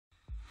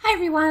Hi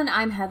everyone,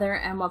 I'm Heather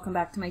and welcome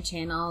back to my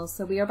channel.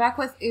 So we are back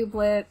with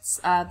Ooblets.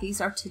 These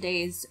are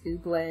today's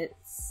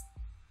Ooblets.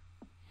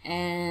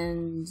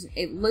 And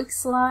it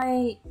looks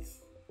like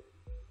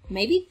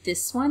maybe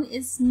this one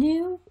is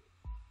new.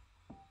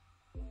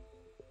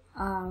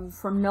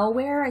 From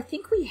nowhere. I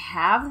think we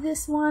have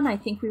this one. I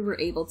think we were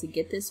able to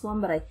get this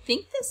one, but I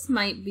think this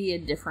might be a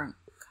different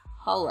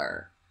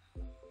color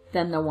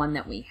than the one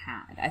that we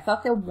had. I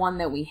thought the one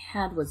that we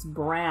had was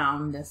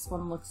brown. This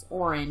one looks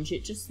orange.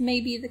 It just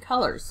may be the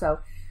color, so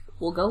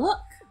we'll go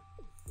look.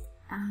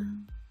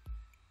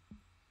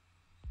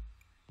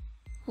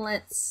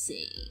 Let's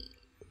see.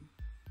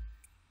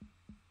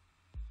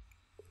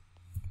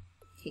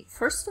 Okay,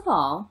 first of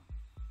all,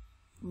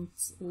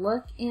 let's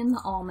look in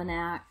the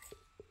almanac.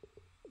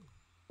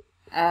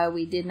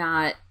 We did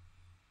not...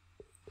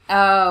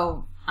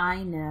 Oh,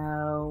 I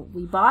know.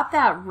 We bought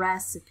that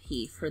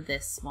recipe for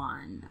this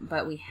one,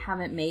 but we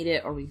haven't made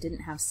it or we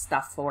didn't have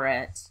stuff for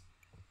it.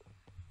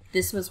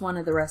 This was one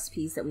of the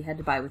recipes that we had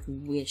to buy with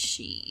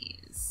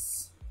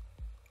Wishies.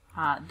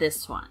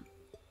 This one.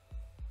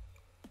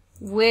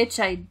 Which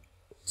I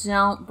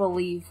don't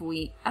believe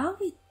we... Oh,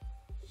 we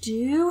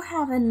do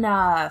have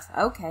enough.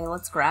 Okay,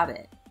 let's grab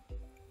it.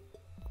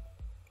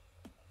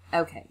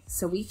 Okay,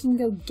 so we can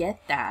go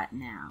get that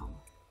now.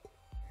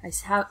 I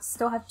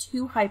still have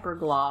 2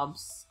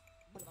 hyperglobs.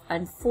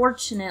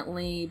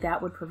 Unfortunately,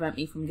 that would prevent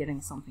me from getting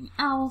something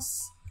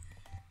else.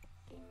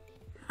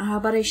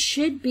 But I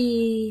should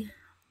be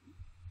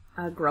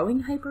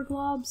growing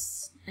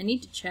hyperglobs. I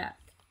need to check.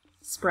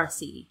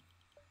 Spressy.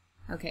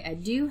 Okay, I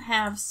do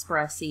have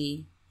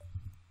Spressy.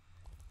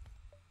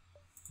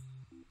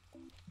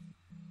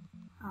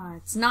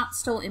 It's not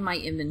still in my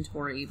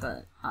inventory,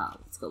 but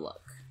let's go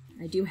look.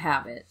 I do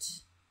have it.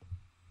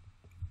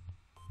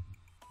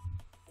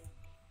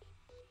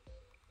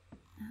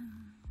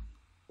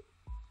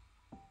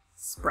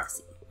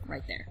 Spressy,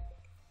 right there.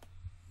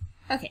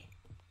 Okay.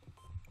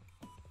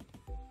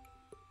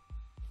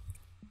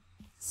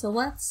 So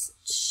let's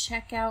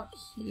check out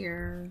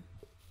here.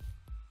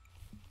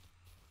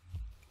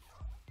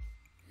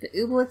 The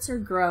Ooblets are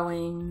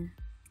growing.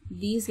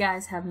 These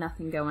guys have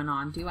nothing going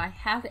on. Do I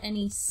have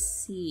any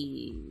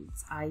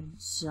seeds? I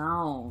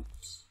don't.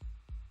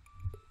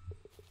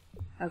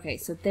 Okay,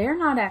 so they're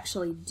not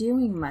actually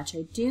doing much.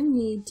 I do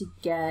need to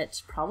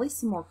get probably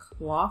some more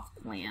cloth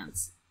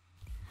plants.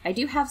 I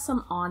do have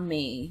some on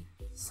me,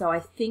 so I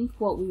think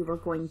what we were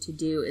going to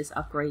do is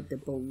upgrade the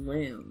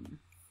balloon.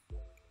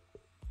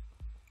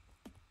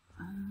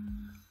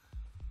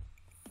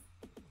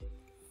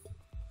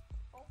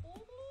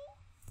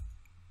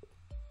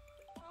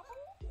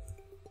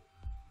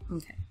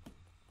 Okay.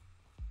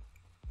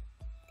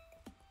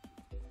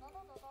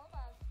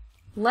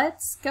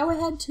 Let's go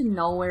ahead to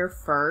nowhere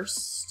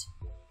first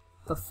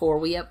before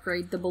we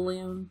upgrade the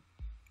balloon,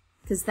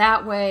 because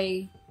that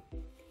way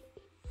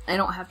I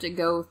don't have to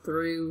go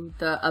through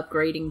the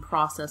upgrading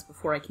process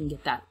before I can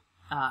get that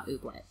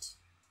ooblet.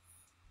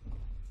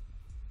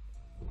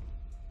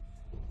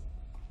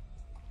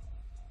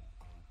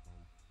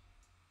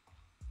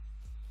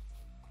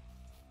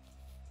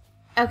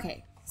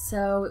 Okay,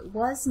 so it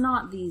was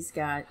not these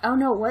guys. Oh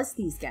no, it was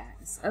these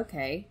guys.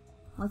 Okay,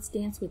 let's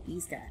dance with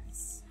these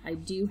guys. I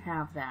do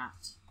have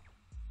that.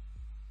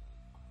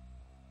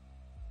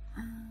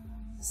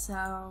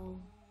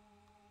 So,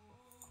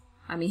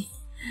 I mean...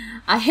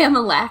 I am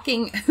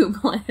lacking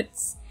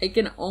Ooblets. I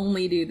can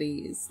only do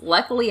these.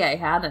 Luckily, I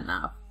had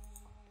enough.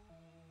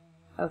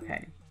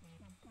 Okay.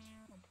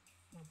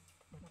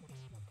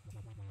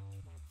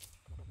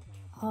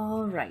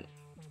 Alright.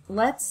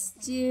 Let's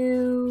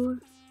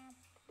do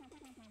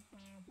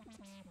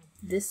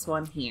this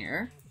one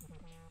here.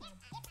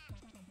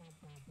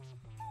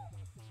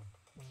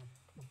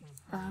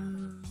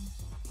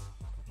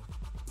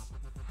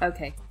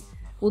 Okay.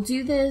 We'll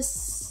do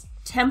this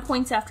 10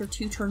 points after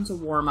 2 turns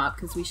of warm-up,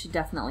 because we should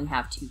definitely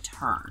have 2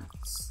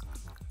 turns.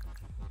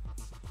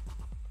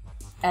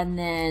 And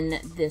then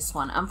this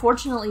one.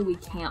 Unfortunately, we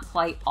can't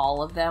play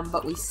all of them,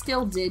 but we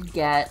still did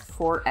get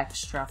 4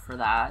 extra for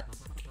that.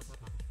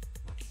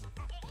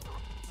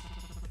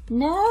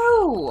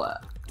 No!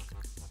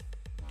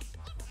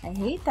 I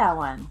hate that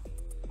one.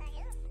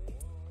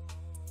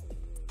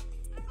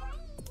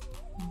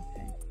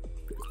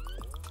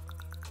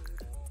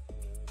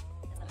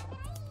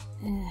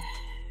 Okay.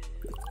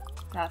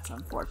 That's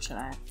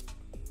unfortunate.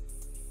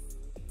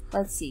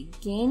 Let's see.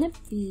 Gain a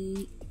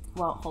beat.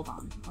 Well, hold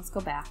on. Let's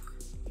go back.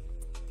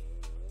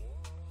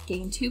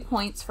 Gain 2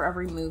 points for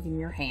every move in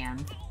your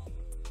hand.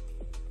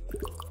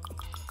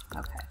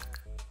 Okay.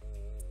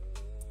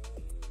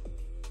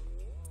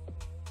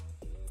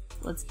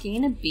 Let's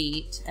gain a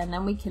beat, and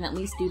then we can at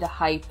least do the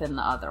hype in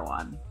the other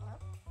one.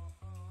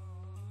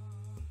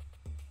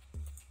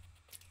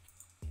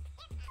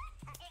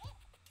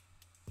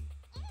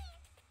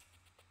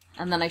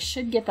 And then I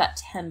should get that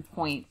 10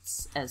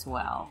 points as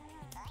well.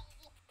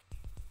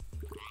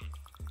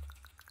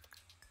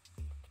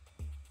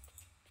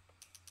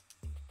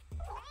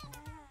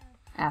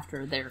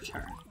 After their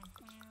turn.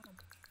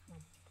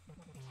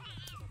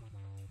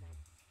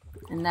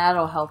 And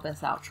that'll help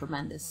us out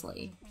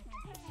tremendously.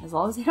 As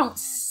long as they don't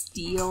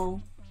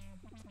steal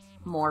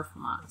more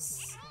from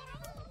us.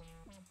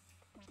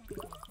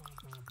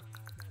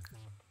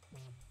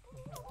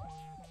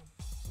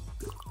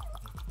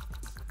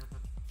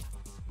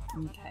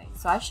 Okay,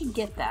 so I should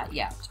get that.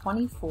 Yeah,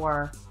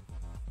 24.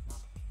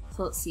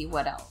 So let's see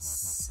what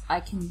else. I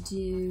can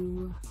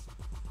do...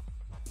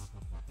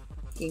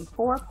 gain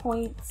 4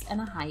 points and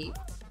a hype.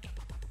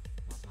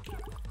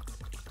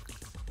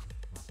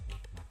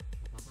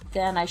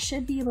 Then I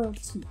should be able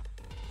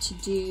to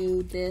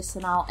do this,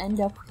 and I'll end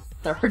up with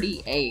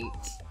 38.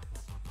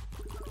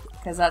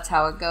 Because that's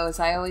how it goes.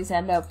 I always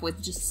end up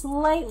with just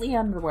slightly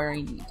under where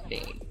I need to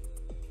be.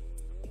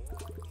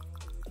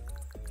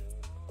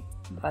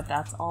 But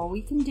that's all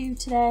we can do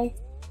today.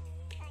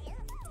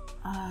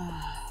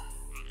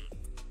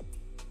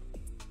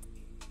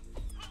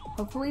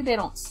 Hopefully they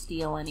don't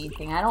steal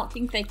anything. I don't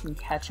think they can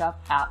catch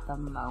up at the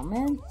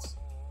moment.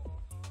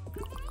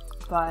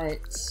 But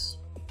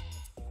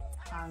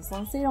as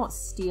long as they don't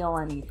steal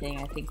anything,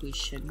 I think we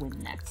should win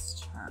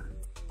next turn.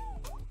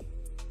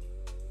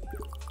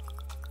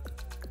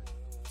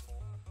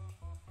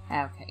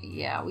 Okay,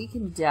 yeah, we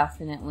can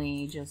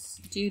definitely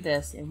just do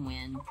this and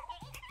win.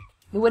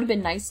 It would have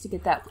been nice to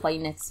get that play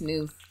next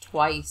move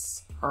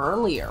twice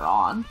earlier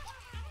on.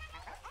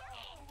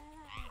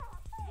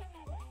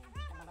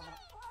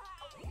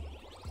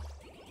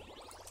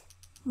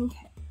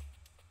 Okay.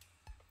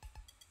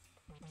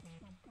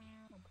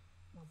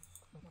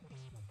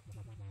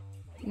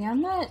 Yeah,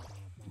 I'm not...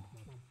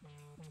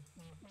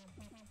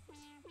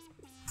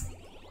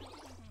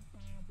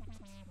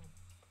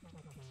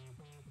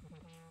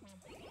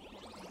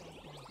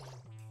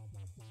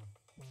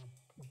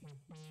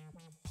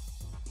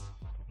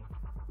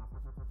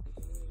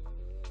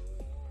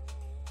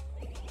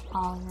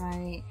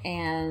 Alright,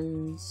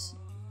 and...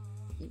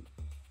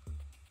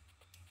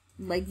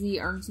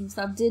 Legsy earned some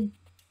stuff. Did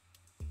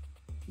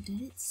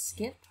it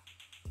skip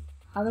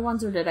other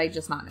ones, or did I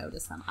just not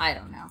notice them? I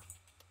don't know.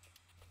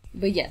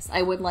 But yes,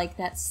 I would like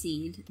that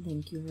seed.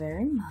 Thank you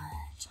very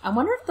much. I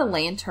wonder if the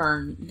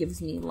lantern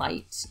gives me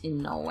light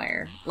in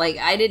nowhere. Like,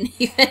 I didn't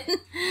even,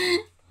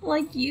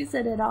 like, use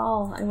it at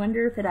all. I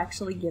wonder if it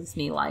actually gives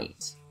me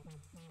light.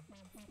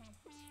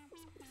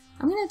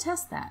 I'm gonna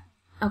test that.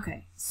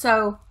 Okay,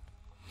 so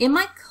in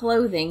my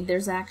clothing,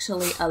 there's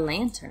actually a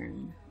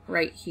lantern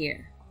right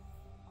here.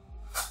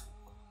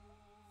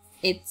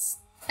 It's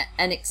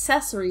an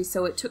accessory,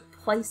 so it took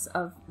place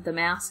of the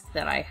mask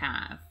that I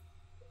have.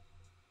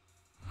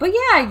 But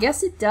yeah, I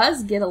guess it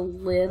does get a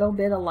little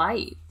bit of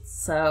light,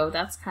 so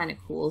that's kind of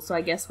cool. So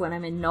I guess when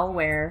I'm in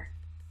nowhere,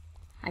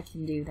 I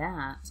can do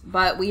that.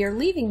 But we are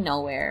leaving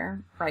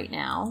nowhere right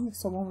now,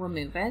 so we'll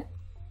remove it.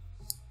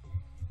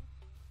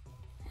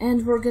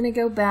 And we're going to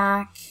go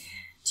back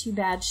to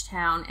Badge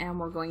Town, and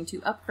we're going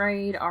to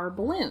upgrade our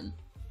balloon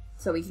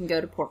so we can go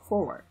to Port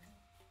Forward.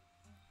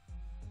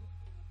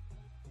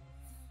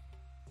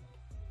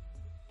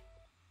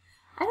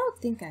 I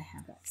don't think I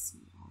have that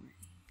seed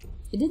already.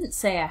 It didn't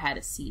say I had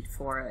a seed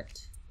for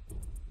it.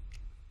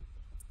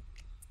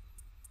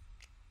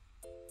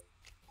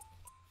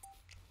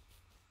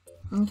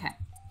 Okay.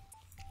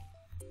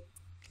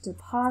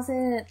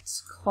 Deposit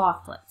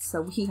clothlets.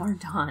 So we are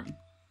done.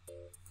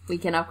 We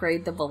can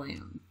upgrade the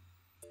balloon.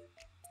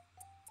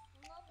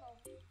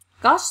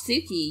 Gosh,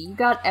 Suki, you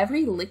got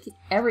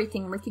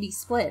everything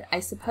lickety-split.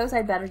 I suppose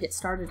I'd better get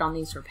started on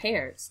these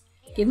repairs.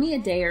 Give me a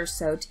day or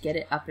so to get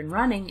it up and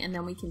running, and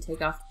then we can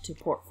take off to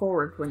Port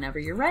Forward whenever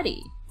you're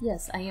ready.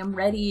 Yes, I am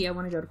ready. I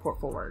want to go to Port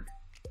Forward.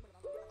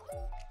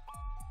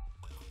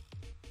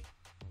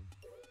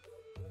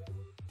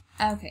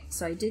 Okay,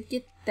 so I did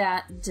get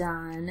that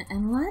done,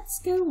 and let's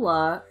go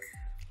look.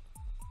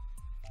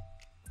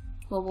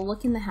 Well, we'll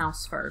look in the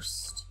house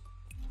first.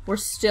 We're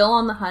still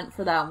on the hunt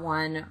for that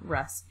one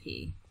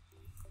recipe.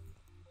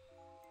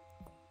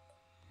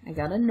 I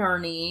got a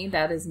nurney.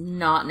 That is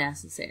not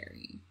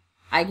necessary.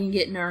 I can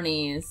get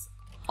nurnies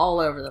all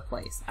over the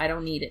place. I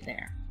don't need it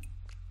there.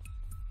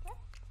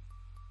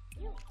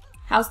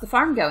 How's the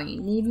farm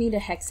going? Need me to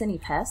hex any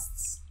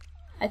pests?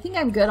 I think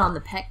I'm good on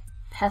the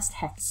pest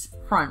hex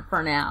front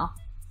for now.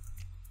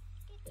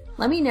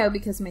 Let me know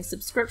because my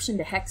subscription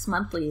to Hex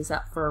Monthly is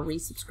up for a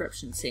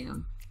resubscription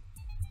soon.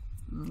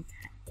 Okay.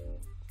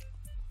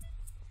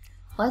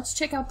 Let's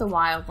check out the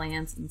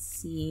wildlands and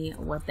see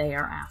what they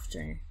are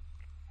after.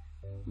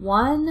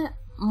 One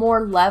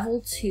more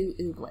level 2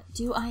 ooblet.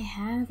 Do I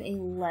have a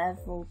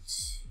level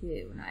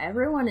 2? Now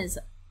everyone is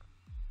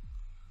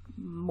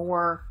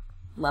more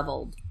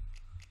leveled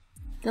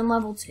than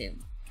level 2.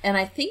 And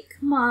I think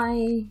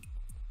my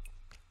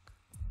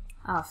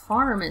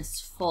farm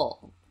is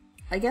full.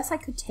 I guess I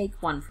could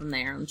take one from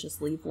there and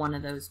just leave one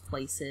of those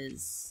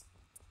places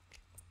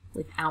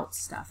without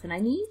stuff. And I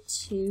need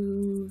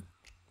to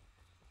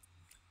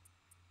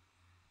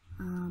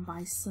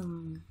buy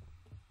some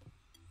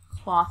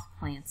cloth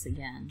plants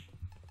again.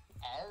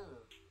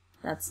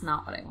 That's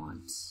not what I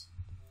want.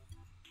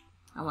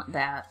 I want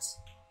that.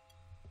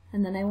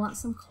 And then I want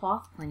some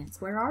cloth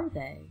plants. Where are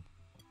they?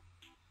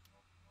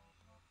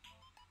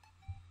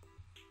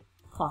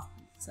 cloth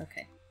ones.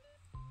 Okay.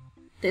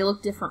 They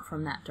look different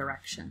from that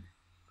direction.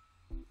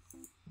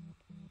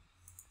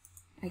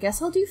 I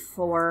guess I'll do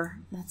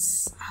 4.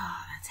 That's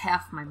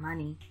half my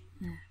money.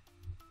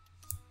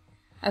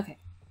 Okay.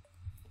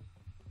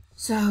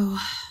 So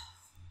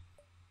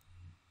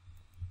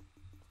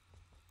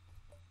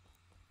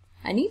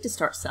I need to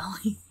start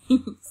selling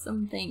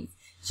some things.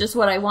 It's just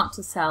what I want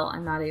to sell,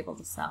 I'm not able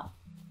to sell.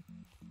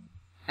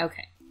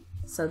 Okay.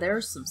 So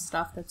there's some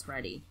stuff that's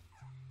ready.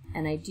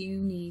 And I do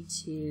need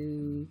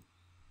to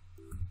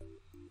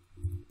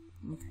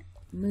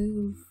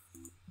move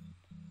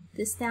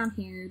this down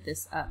here,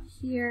 this up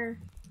here,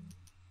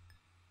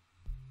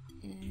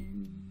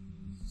 and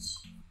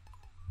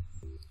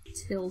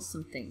till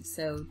some things.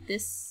 So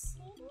this,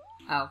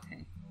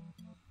 okay.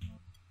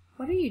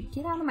 What are you,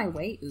 get out of my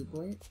way,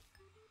 Ooblet.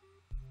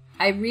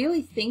 I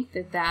really think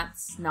that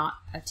that's not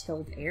a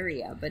tilled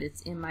area, but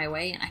it's in my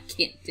way and I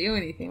can't do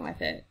anything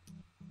with it.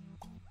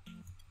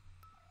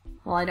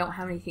 Well, I don't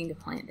have anything to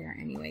plant there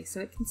anyway, so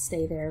it can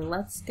stay there.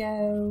 Let's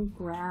go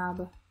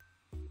grab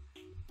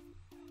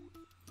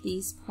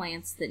these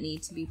plants that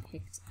need to be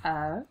picked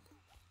up.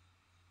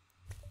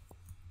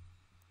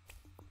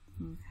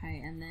 Okay,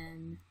 and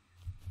then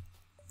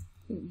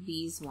I think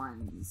these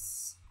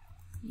ones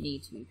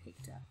need to be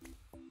picked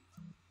up.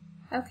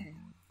 Okay.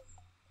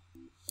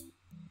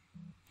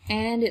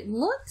 And it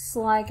looks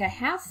like I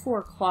have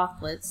 4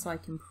 clothlets, so I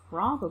can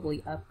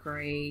probably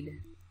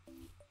upgrade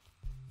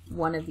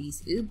one of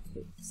these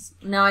Ooblets.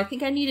 No, I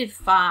think I needed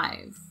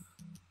 5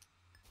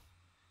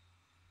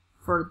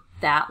 for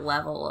that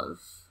level of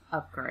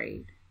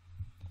upgrade.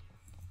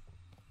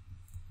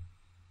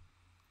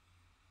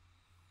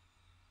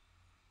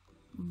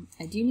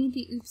 I do need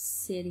the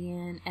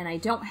obsidian, and I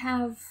don't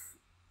have,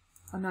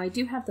 oh no, I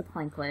do have the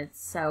planklets,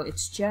 so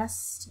it's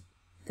just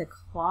the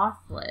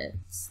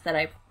clothlets that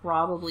I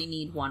probably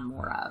need 1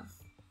 more of.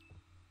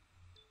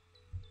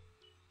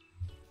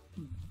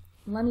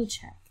 Let me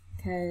check,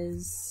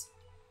 because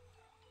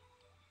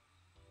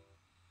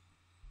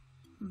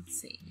let's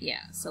see,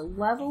 yeah, so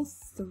level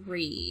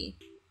 3.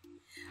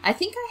 I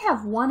think I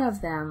have one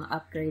of them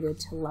upgraded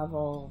to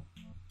level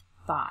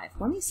 5.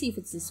 Let me see if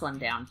it's this one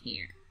down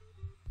here.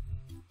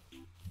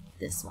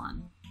 This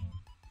one.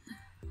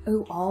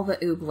 Oh, all the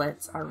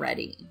Ooblets are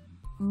ready.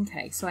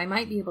 Okay, so I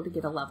might be able to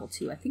get a level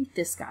 2. I think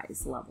this guy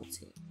is level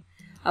 2.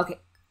 Okay.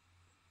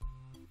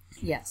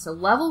 Yeah, so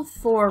level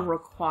 4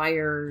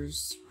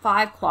 requires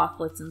 5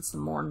 clothlets and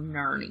some more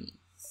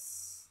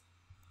nernies.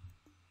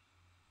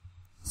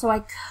 So I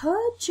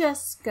could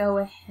just go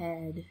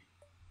ahead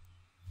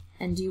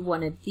and do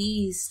one of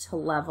these to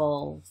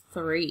level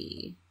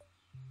 3.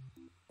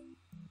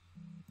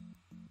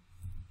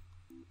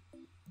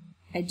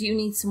 I do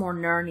need some more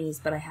nernies,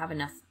 but I have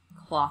enough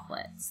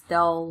clothlets.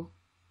 They'll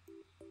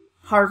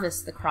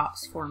harvest the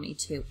crops for me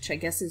too, which I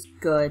guess is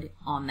good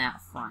on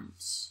that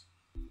front.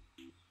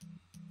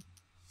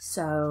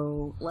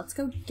 So let's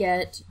go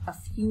get a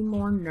few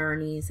more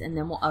nernies and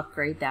then we'll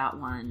upgrade that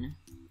one.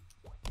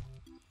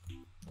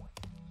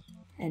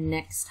 And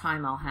next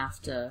time I'll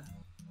have to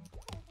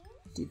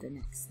do the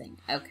next thing.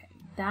 Okay,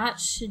 that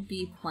should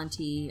be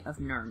plenty of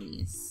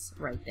nernies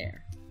right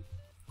there.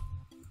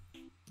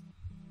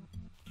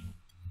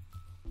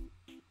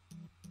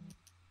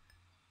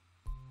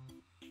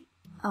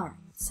 Alright,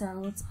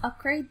 so let's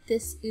upgrade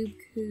this Oob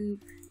Coop.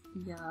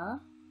 Yeah.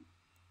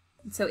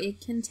 So it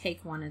can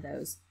take one of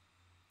those.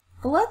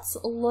 But let's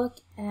look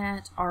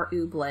at our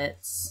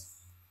Ooblets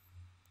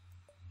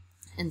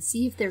and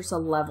see if there's a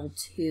level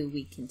 2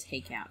 we can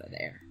take out of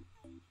there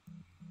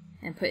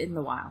and put in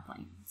the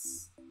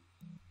wildlands.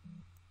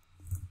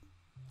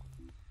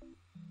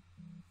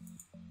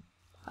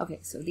 Okay,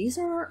 so these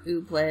are our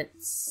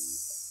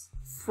Ooblets.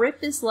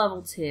 Fripp is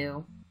level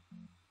 2.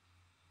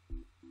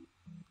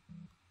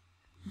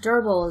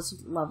 Durble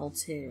is level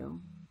 2.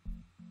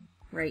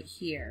 Right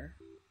here.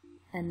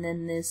 And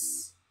then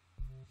this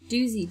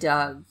Doozy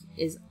Dug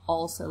is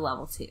also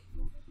level 2.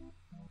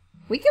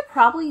 We could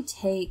probably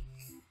take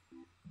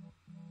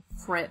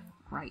Fripp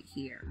right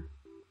here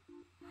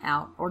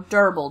out. Or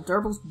Durble.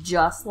 Durble's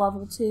just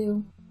level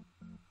 2.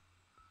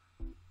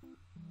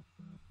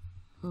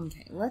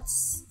 Okay,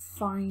 let's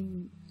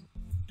find...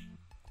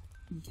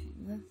 Okay,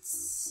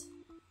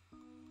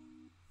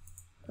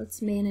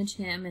 let's manage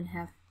him and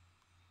have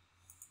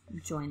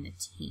him join the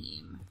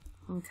team.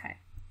 Okay.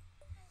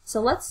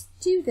 So let's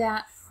do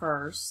that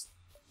first.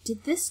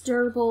 Did this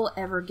Durble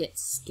ever get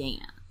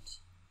scanned?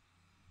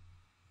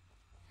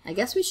 I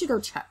guess we should go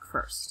check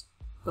first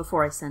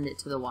before I send it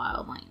to the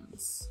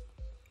wildlands.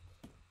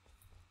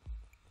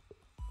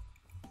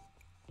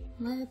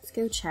 Let's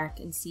go check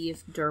and see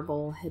if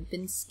Durble had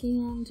been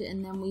scanned,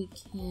 and then we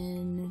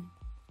can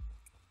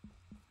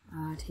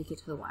take it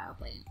to the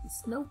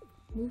wildlands. Nope.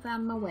 Move out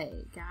of my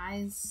way,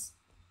 guys.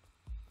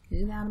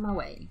 Move out of my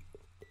way.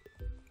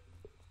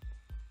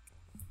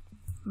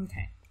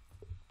 Okay.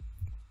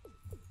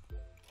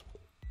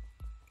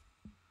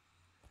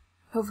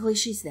 Hopefully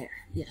she's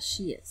there. Yes,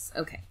 she is.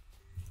 Okay.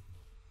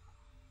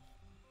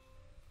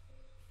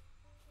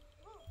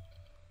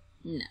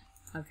 No.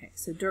 Okay,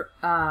 so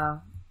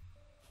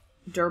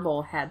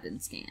Durble had been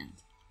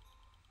scanned.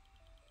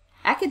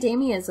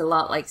 Academia is a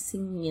lot like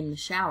singing in the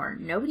shower.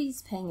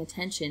 Nobody's paying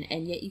attention,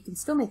 and yet you can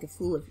still make a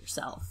fool of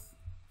yourself.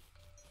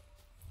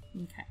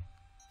 Okay.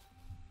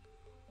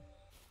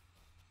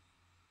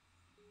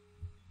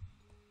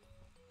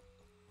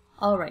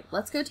 Alright,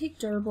 let's go take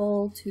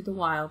Durble to the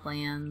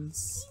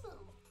wildlands.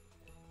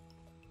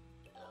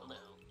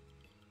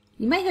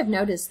 You might have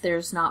noticed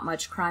there's not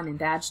much crime in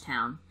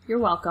Badgetown. You're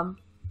welcome.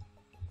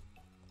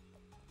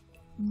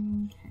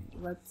 Okay,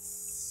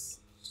 let's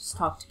just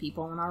talk to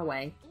people on our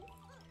way.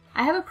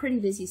 I have a pretty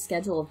busy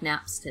schedule of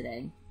naps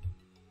today.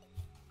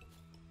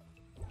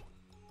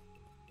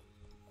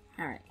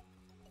 Alright.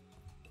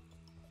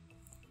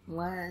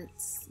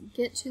 Let's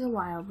get to the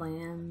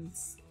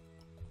wildlands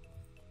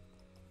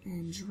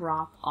and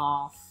drop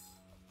off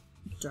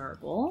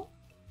Durble.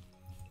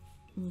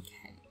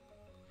 Okay.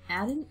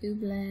 Add an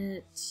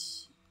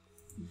Ooblet.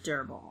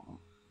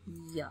 Durble.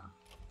 Yeah.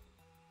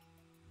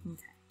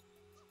 Okay.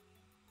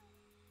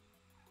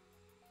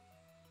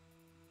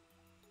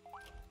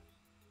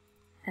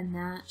 And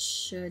that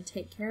should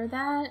take care of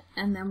that.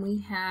 And then we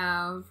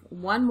have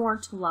one more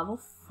to level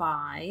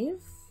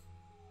 5.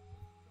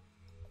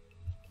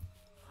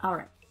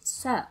 Alright,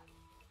 so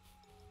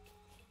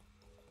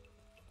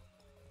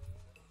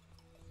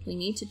we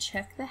need to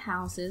check the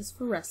houses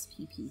for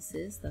recipe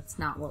pieces. That's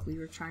not what we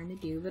were trying to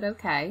do, but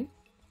okay.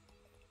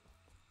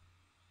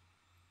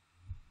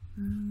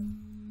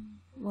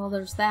 Well,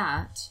 there's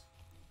that.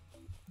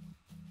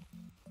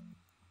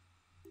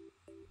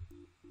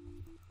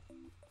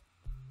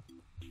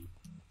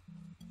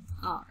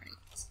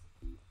 Alright.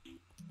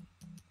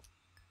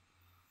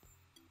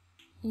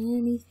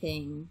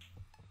 Anything?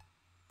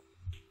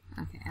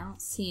 Okay, I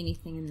don't see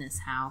anything in this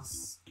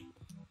house.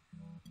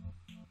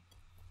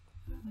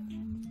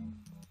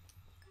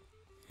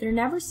 There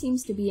never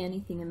seems to be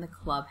anything in the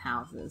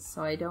clubhouses,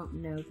 so I don't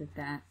know that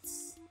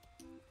that's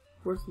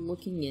worth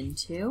looking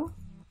into.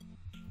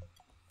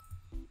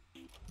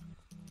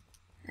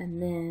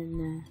 And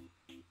then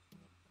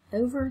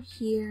over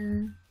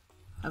here,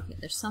 okay,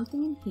 there's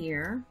something in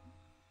here.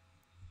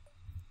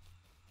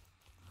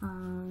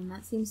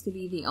 That seems to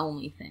be the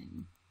only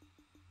thing.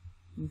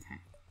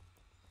 Okay.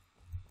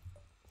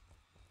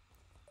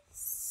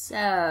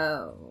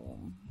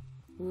 So,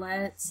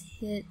 let's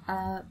hit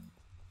up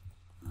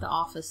the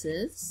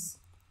offices.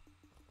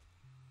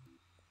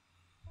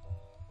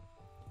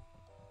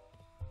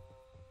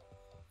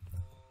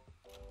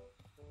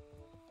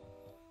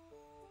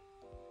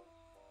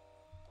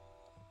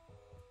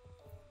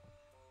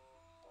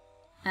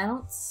 I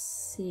don't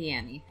see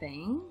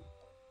anything.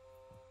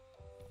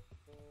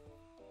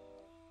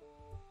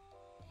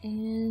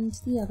 And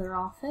the other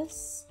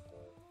office.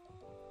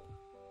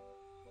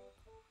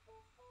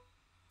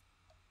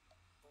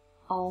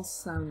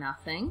 Also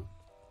nothing.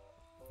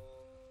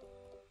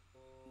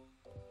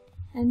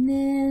 And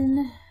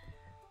then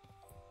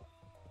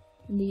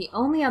the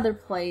only other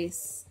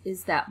place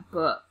is that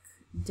book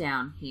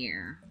down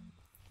here.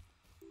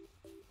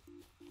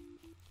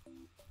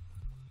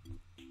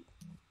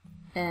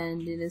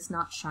 And it is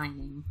not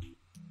shining.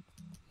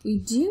 We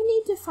do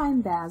need to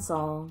find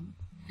Basil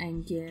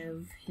and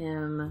give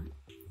him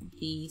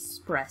the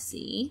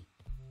Spressy.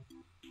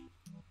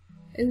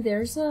 Oh,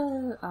 there's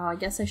a... Oh, I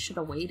guess I should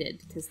have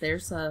waited, because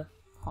there's a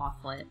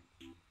Pothlet.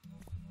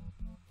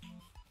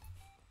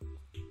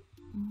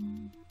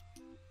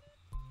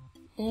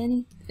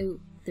 Oh,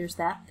 there's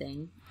that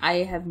thing. I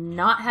have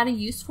not had a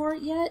use for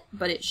it yet,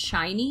 but it's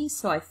shiny,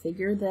 so I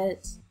figure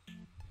that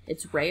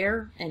it's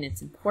rare and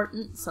it's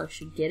important, so I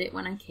should get it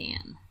when I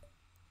can.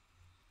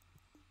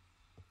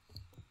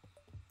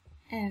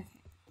 Okay.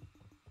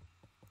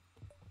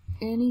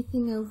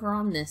 Anything over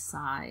on this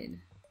side?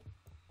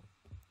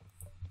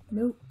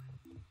 Nope.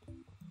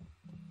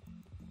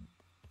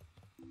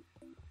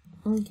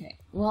 Okay,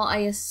 well, I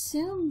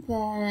assume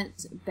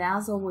that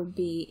Basil would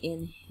be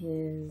in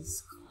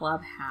his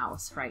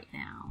clubhouse right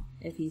now,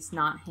 if he's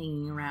not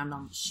hanging around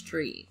on the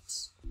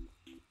street.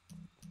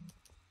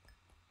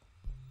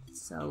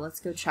 So let's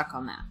go check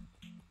on that.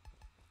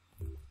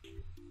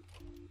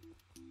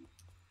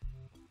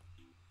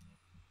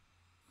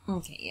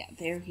 Okay, yeah,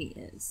 there he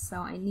is. So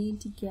I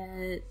need to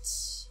get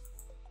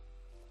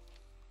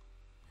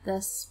the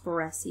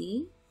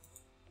Spressy.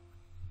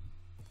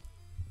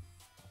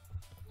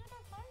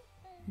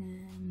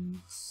 And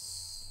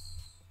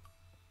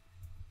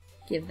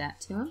give that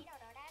to him.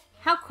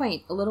 How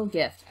quaint, a little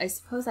gift. I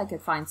suppose I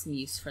could find some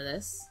use for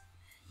this.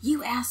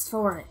 You asked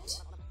for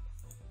it!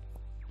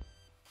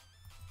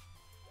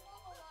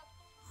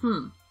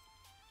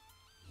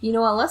 You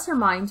know, a lesser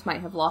mind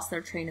might have lost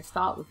their train of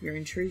thought with your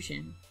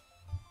intrusion.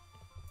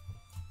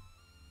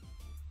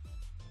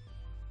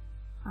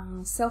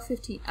 Sell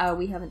 15... Oh,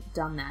 we haven't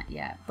done that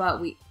yet. But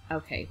we...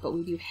 Okay, but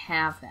we do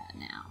have that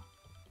now.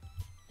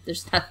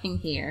 There's nothing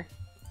here.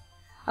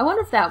 I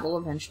wonder if that will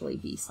eventually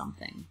be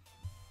something.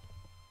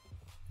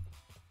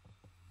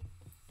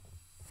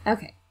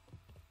 Okay.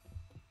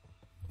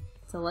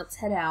 So let's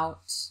head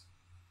out.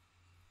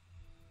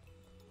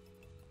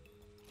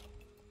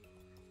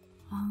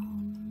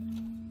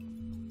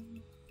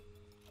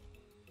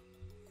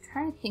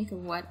 trying to think of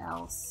what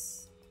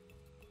else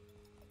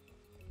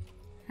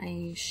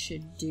I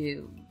should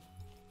do.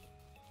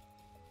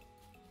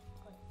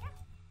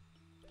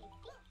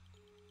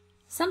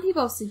 Some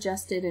people have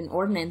suggested an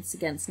ordinance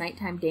against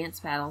nighttime dance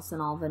battles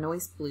and all the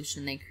noise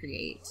pollution they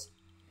create.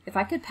 If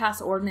I could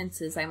pass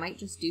ordinances, I might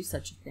just do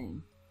such a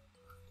thing.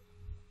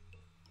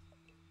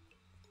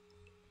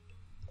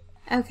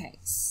 Okay,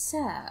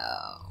 so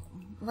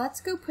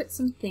let's go put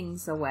some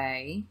things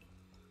away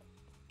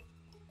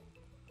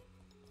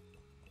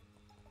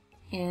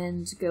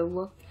and go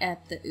look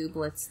at the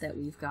ooblets that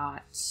we've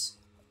got.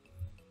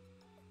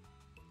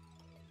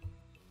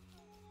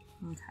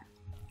 Okay.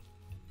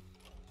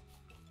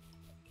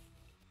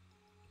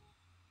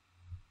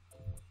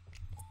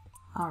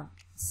 Alright,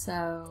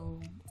 so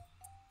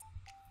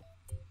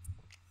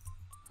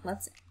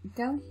let's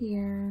go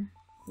here.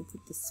 We'll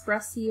put the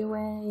Spressy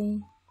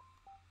away.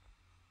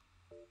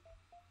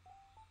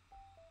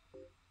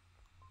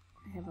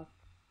 I have a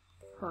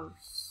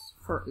purse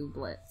for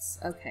ooblets.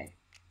 Okay.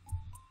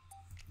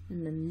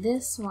 And then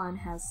this one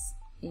has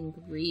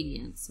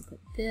ingredients. So put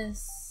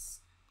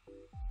this.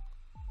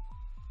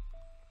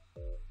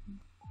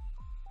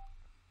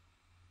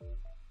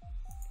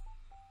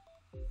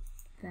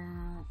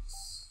 That.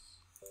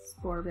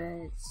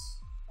 Orbit.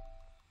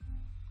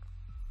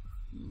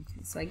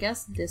 Okay, so I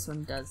guess this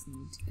one does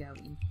need to go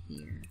in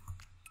here.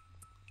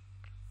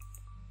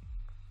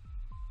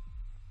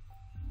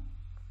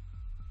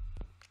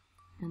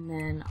 And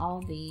then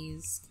all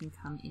these can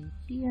come in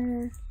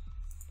here.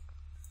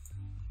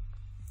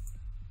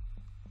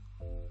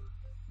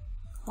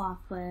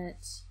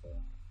 Clothlet,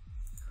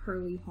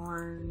 curly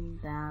horn,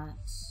 that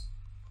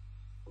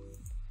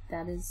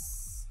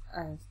is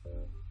a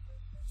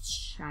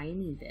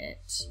shiny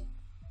bit.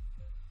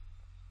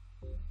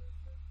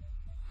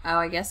 Oh,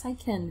 I guess I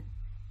can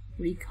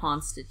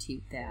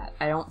reconstitute that.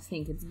 I don't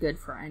think it's good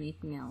for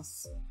anything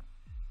else.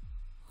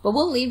 But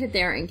we'll leave it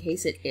there in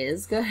case it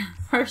is good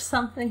for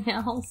something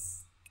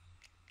else.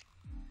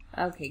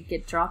 Okay,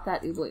 drop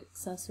that ooblet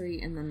accessory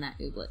and then that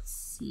ooblet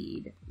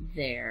seed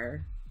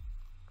there.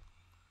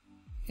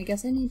 I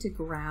guess I need to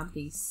grab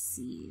these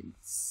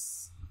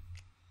seeds.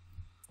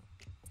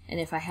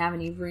 And if I have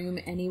any room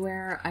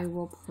anywhere, I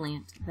will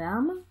plant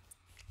them.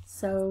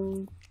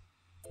 So...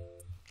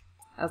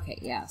 okay,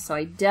 yeah, so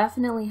I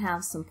definitely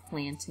have some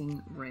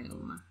planting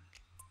room.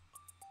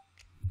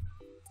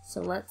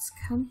 So let's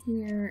come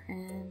here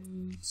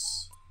and...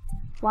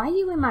 why are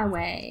you in my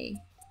way?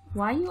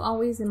 Why are you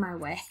always in my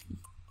way?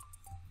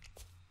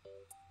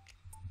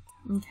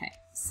 Okay,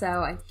 so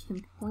I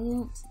can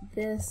plant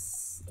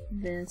this,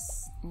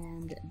 this,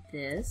 and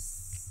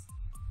this.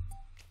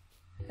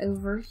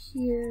 Over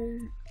here,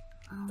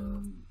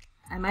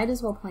 I might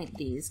as well plant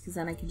these, because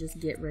then I can just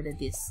get rid of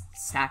this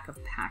stack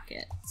of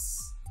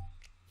packets.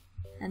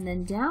 And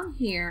then down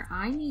here,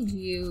 I need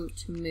you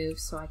to move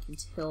so I can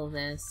till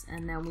this,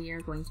 and then we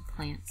are going to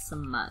plant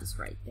some muzz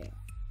right there.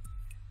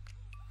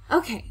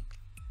 Okay,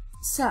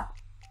 so.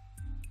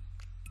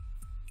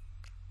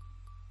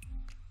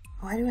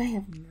 Why do I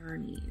have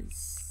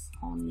Nernies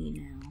on me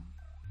now?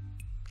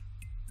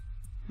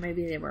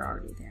 Maybe they were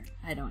already there.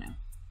 I don't know.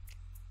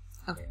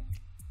 Okay.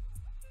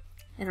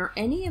 And are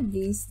any of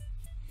these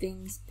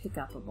things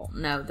pick-upable?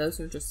 No, those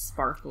are just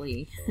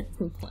sparkly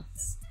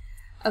ooblets.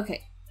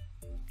 Okay.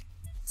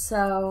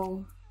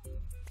 So,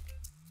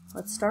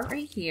 let's start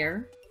right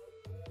here.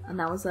 And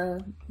that was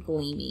a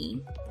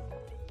Gleamy.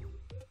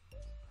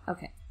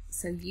 Okay,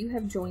 so you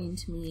have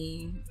joined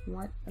me.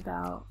 What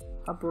about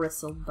a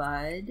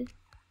Bristlebud?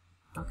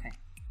 Okay.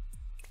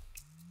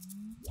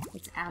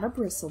 Let's add a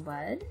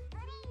Bristlebud.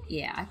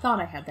 Yeah, I thought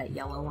I had that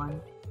yellow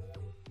one.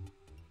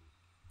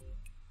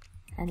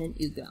 And an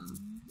Oogum.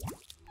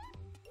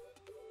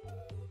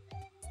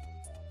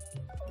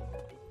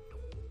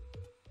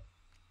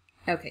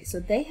 Okay, so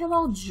they have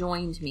all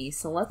joined me,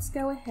 so let's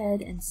go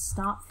ahead and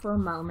stop for a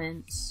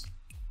moment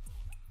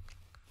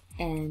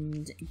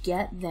and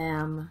get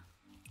them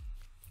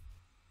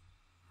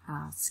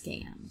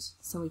scanned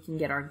so we can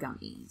get our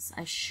gummies.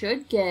 I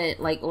should get,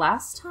 like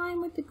last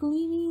time with the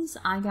Gleamies,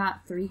 I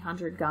got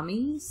 300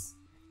 gummies.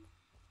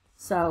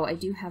 So I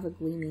do have a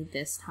Gleamy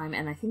this time,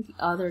 and I think the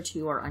other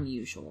two are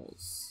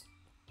unusuals.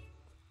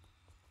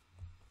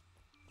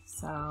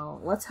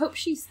 So let's hope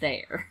she's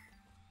there.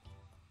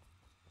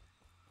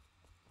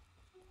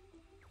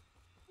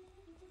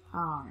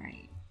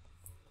 Alright.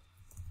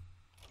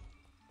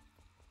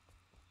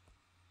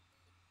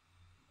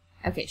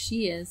 Okay,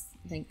 she is.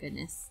 Thank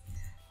goodness.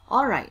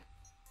 Alright.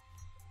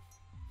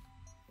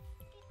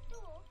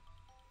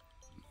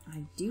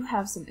 I do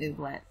have some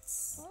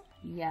ooblets.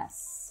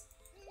 Yes.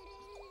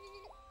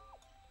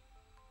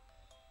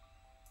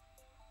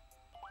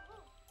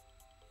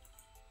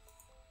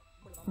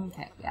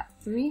 Okay, yeah.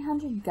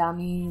 300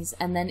 gummies,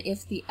 and then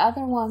if the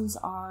other ones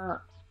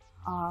are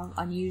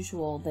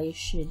unusual, they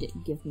should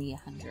give me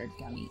 100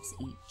 gummies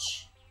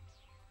each.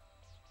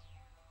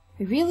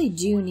 I really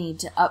do need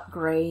to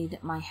upgrade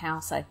my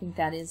house. I think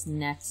that is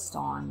next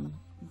on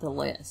the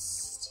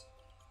list.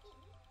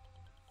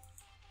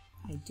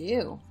 I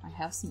do. I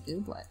have some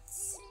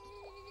ooblets.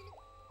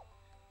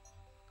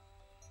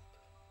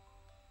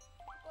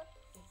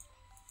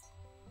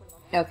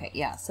 Okay,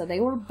 yeah, so they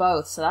were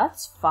both, so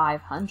that's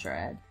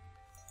 500.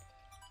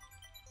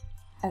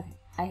 Okay,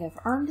 I have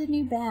earned a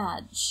new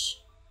badge.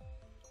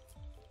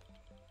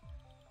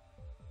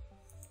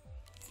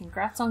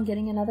 Congrats on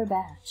getting another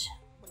badge.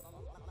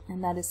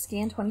 And that is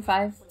scan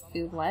 25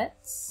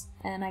 ooblets.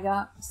 And I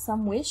got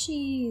some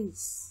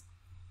wishies.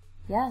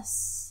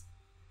 Yes.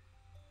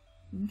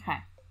 Okay.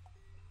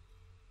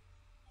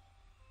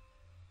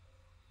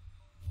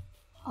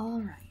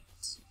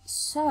 Alright.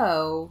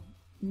 So,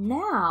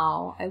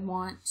 now I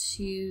want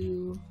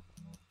to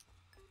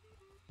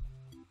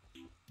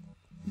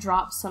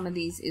drop some of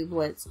these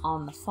ooblets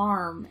on the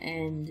farm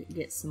and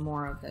get some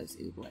more of those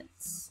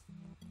ooblets.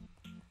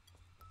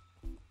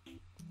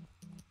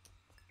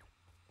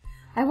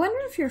 I wonder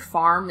if your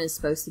farm is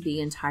supposed to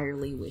be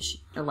entirely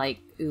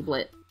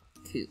ooblet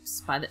coops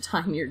by the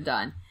time you're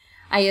done.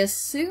 I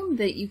assume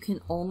that you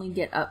can only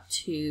get up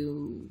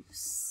to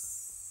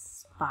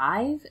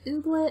 5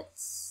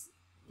 ooblets.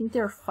 I think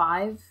there are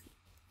 5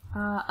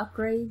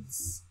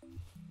 upgrades.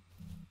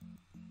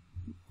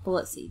 Well,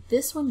 let's see.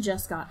 This one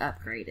just got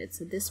upgraded,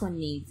 so this one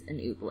needs an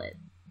ooblet.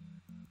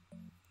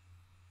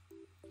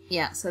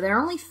 Yeah, so there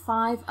are only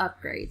 5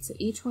 upgrades, so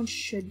each one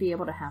should be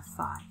able to have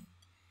 5.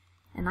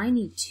 And I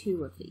need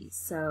 2 of these,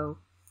 so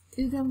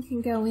Ugum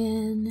can go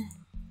in,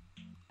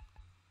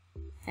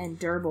 and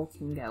Durble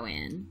can go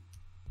in.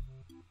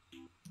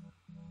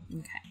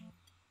 Okay.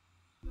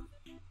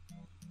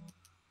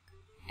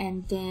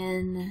 And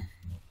then,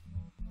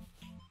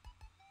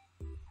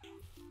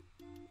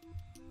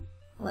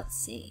 let's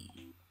see.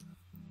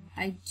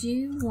 I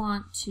do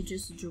want to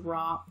just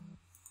drop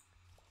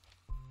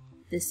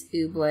this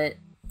ooblet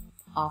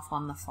off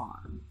on the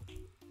farm.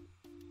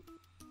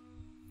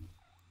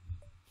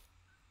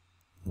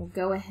 We'll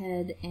go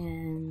ahead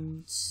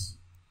and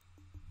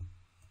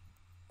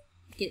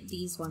get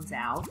these ones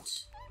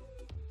out.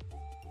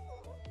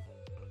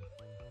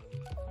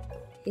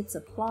 It's a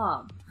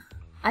plob.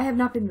 I have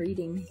not been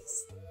reading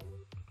these,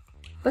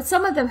 but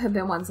some of them have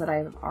been ones that I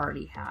have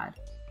already had.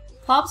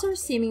 Plobs are a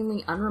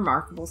seemingly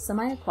unremarkable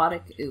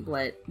semi-aquatic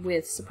ooblet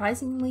with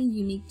surprisingly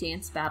unique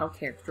dance battle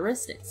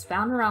characteristics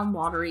found around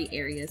watery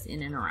areas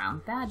in and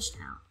around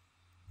Badgetown.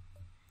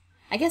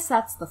 I guess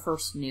that's the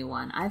first new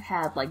one. I've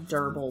had like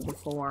Durble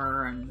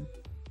before and...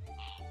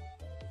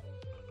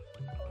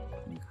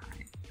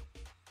 Okay.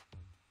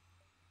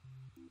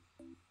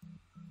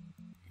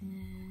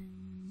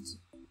 And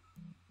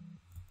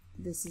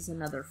this is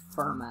another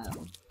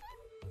Furmo.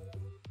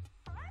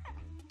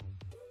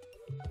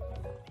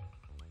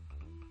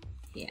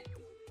 Yeah.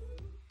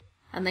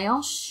 And they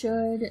all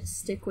should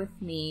stick with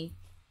me.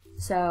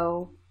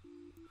 So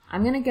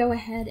I'm going to go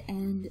ahead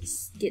and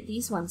get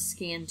these ones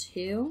scanned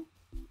too.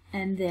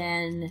 And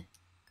then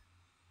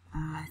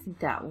I think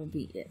that will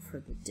be it for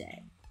the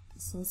day.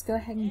 So let's go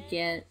ahead and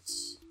get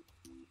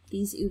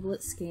these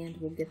ooblets scanned.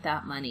 We'll get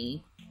that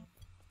money.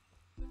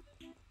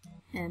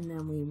 And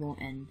then we will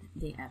end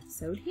the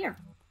episode here.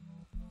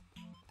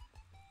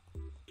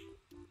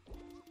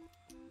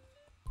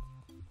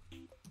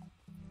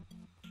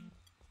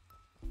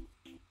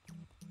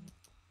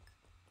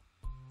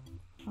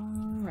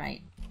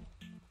 Alright.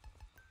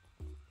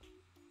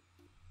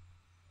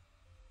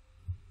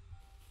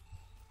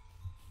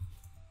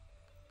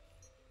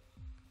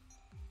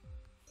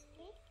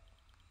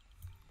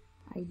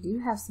 I do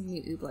have some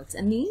new ooblets,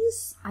 and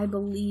these, I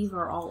believe,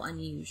 are all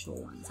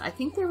unusual ones. I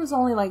think there was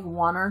only like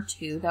 1 or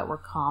 2 that were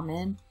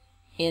common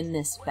in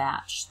this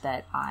batch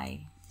that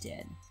I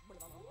did.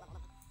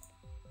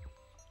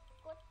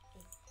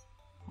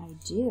 I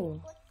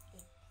do.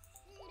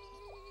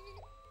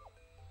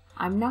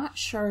 I'm not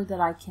sure that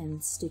I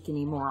can stick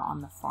any more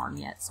on the farm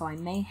yet, so I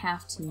may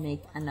have to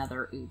make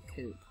another oob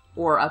coop,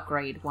 or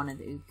upgrade one of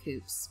the oob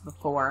coops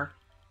before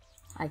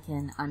I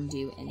can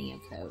undo any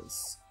of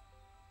those.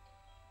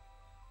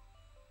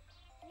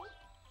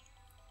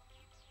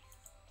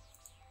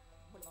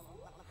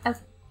 Okay.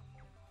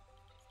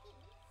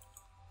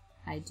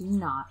 I do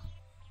not.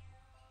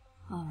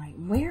 Alright,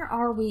 where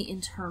are we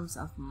in terms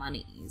of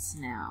monies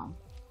now?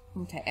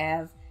 Okay, I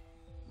have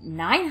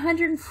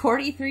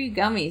 943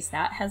 gummies.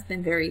 That has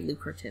been very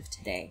lucrative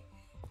today.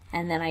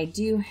 And then I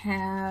do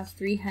have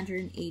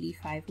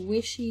 385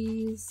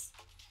 wishies.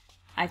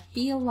 I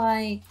feel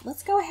like,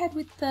 let's go ahead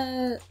with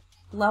the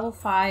level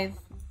 5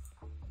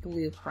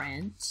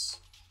 blueprint.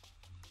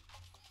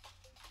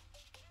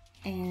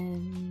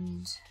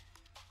 And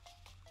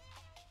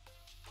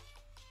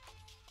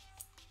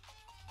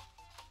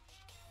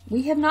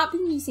we have not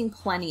been using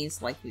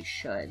plenties like we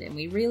should, and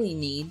we really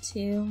need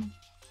to.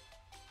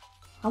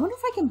 I wonder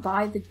if I can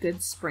buy the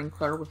good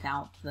sprinkler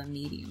without the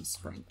medium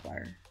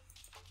sprinkler.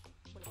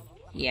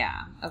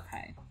 Yeah,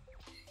 okay.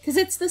 Because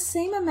it's the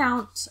same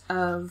amount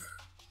of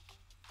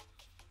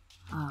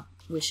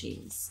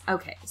wishies.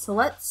 Okay, so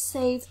let's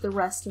save the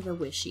rest of the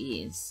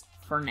wishies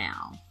for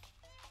now.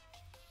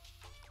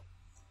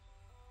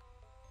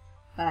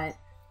 But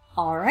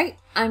Alright,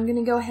 I'm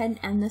gonna go ahead and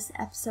end this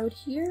episode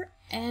here,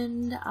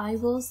 and I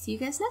will see you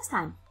guys next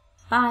time.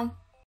 Bye!